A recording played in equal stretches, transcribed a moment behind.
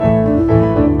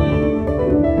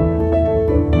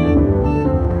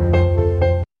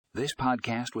This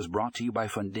podcast was brought to you by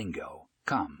Fundingo.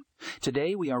 Come.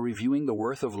 Today we are reviewing the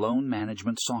worth of loan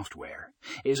management software.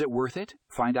 Is it worth it?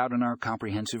 Find out in our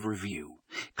comprehensive review.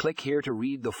 Click here to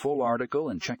read the full article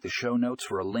and check the show notes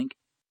for a link